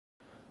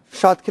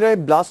সাতক্ষীরায়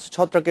ব্লাস্ট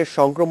ছত্রাকের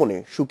সংক্রমণে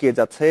শুকিয়ে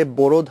যাচ্ছে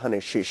বোরো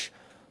ধানের শীষ।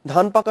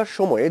 ধান পাকার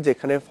সময়ে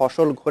যেখানে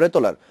ফসল ঘরে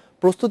তোলার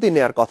প্রস্তুতি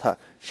নেয়ার কথা,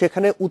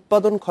 সেখানে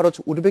উৎপাদন খরচ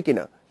উঠবে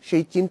কিনা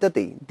সেই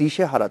চিন্তাতেই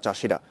দিশেহারা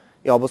চাষিরা।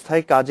 এ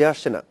অবস্থায় কাজে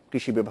আসছে না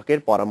কৃষি বিভাগের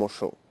পরামর্শ।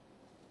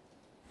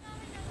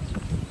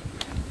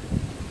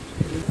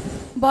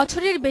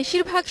 বছরের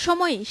বেশিরভাগ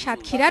সময়ই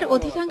সাতক্ষীরার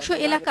অধিকাংশ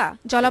এলাকা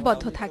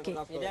জলাবদ্ধ থাকে।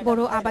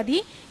 বড় আবাদি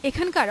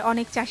এখানকার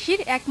অনেক চাষির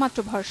একমাত্র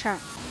ভরসা।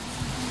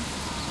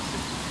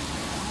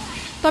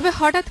 তবে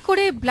হঠাৎ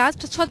করে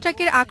ব্লাস্ট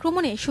ছত্রাকের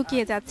আক্রমণে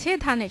শুকিয়ে যাচ্ছে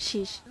ধানের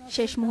শীষ।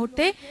 শেষ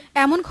মুহূর্তে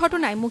এমন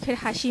ঘটনায় মুখের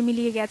হাসি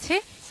মিলিয়ে গেছে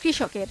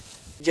কৃষকের।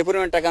 যে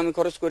পরিমাণ টাকা আমি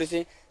খরচ করেছি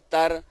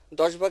তার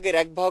 10 ভাগের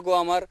 1 ভাগও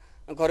আমার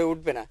ঘরে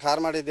উঠবে না। সার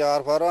মাটি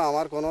দেওয়ার পরও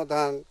আমার কোনো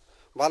ধান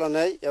ভালো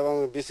নেই এবং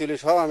বিচুলি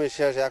সব আমি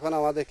শেষ। এখন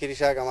আমাদের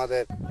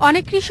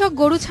অনেক কৃষক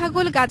গরু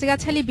ছাগল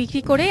গাছগাছালি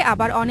বিক্রি করে,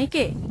 আবার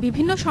অনেকে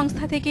বিভিন্ন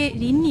সংস্থা থেকে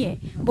ঋণ নিয়ে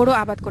বড়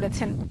আবাদ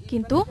করেছেন।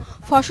 কিন্তু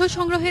ফসল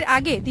সংগ্রহের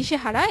আগে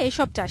দিশেহারা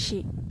এসব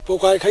চাষি।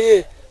 পোকায় খাইয়ে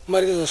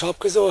মারি দিয়েছে,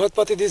 সবকিছু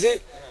ওষুধপাতি দিয়েছি,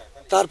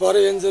 তারপরে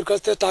এনজিওর কাছ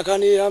থেকে টাকা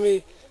নিয়ে আমি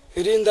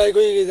ঋণ দায়ী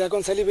করে গেছি।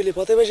 এখন ছেলেপিলি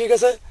পথে বেশি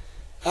গেছে,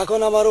 এখন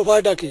আমার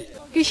উপায়টা কি?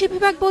 কৃষি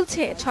বিভাগ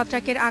বলছে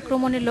ছত্রাকের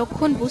আক্রমণের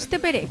লক্ষণ বুঝতে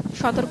পেরে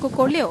সতর্ক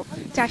করলেও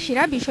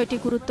চাষিরা বিষয়টি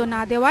গুরুত্ব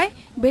না দেওয়ায়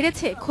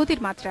বেড়েছে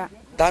ক্ষতির মাত্রা।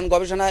 ধান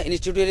গবেষণা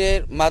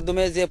ইনস্টিটিউটের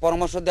মাধ্যমে যে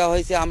পরামর্শ দেওয়া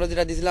হয়েছে, আমরা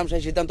যেটা দিয়েছিলাম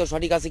সেই সিদ্ধান্ত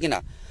সঠিক আছে কিনা,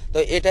 তো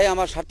এটাই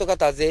আমার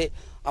সার্থকতা যে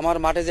আমার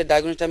মাঠে যে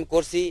ডায়াগনোসিস আমি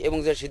করছি এবং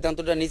যে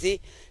সিদ্ধান্তটা নিছি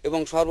এবং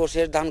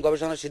সর্বশেষ ধান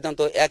গবেষণার সিদ্ধান্ত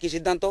একই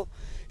সিদ্ধান্ত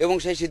এবং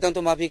সেই সিদ্ধান্ত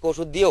মাফিক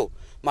ওষুধ দিয়েও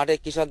মাঠে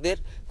কৃষকদের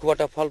খুব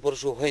একটা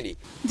ফলপ্রসূ হয়নি।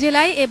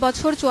 জেলায়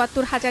এবছর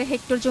 ৭৪,০০০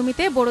 হেক্টর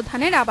জমিতে বোরো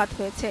ধানের আবাদ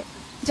হয়েছে,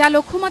 যা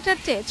লক্ষ্যমাত্রার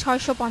চেয়ে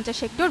 ৬৫০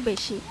 হেক্টর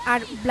বেশি। আর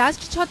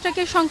ব্লাস্ট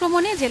ছত্রাকের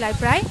সংক্রমণে জেলায়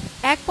প্রায়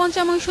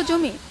 ১/৫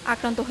 জমি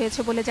আক্রান্ত হয়েছে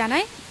বলে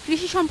জানায়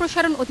কৃষি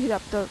সম্প্রসারণ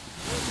অধিদপ্তর।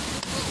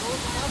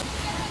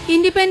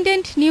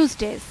 Independent news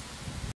desk.